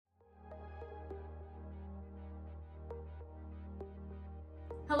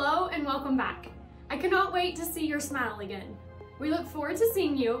Hello and welcome back. I cannot wait to see your smile again. We look forward to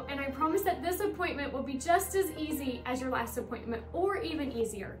seeing you, and I promise that this appointment will be just as easy as your last appointment, or even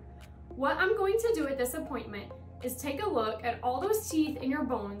easier. What I'm going to do at this appointment is take a look at all those teeth in your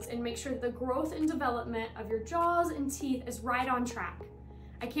bones and make sure that the growth and development of your jaws and teeth is right on track.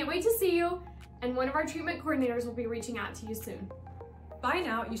 I can't wait to see you, and one of our treatment coordinators will be reaching out to you soon. By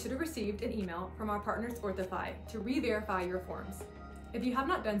now, you should have received an email from our partners Orthofy to re-verify your forms. If you have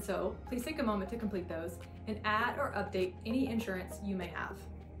not done so, please take a moment to complete those and add or update any insurance you may have.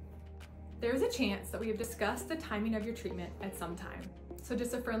 There is a chance that we have discussed the timing of your treatment at some time. So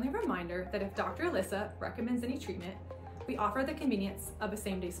just a friendly reminder that if Dr. Alyssa recommends any treatment, we offer the convenience of a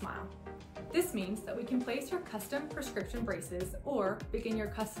same-day smile. This means that we can place your custom prescription braces or begin your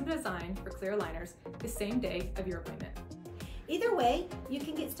custom design for clear aligners the same day of your appointment. Either way, you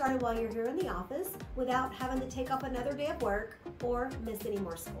can get started while you're here in the office without having to take up another day of work or miss any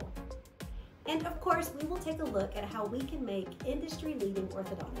more school. And of course, we will take a look at how we can make industry-leading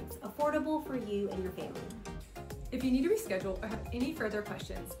orthodontics affordable for you and your family. If you need to reschedule or have any further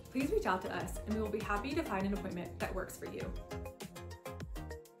questions, please reach out to us and we will be happy to find an appointment that works for you.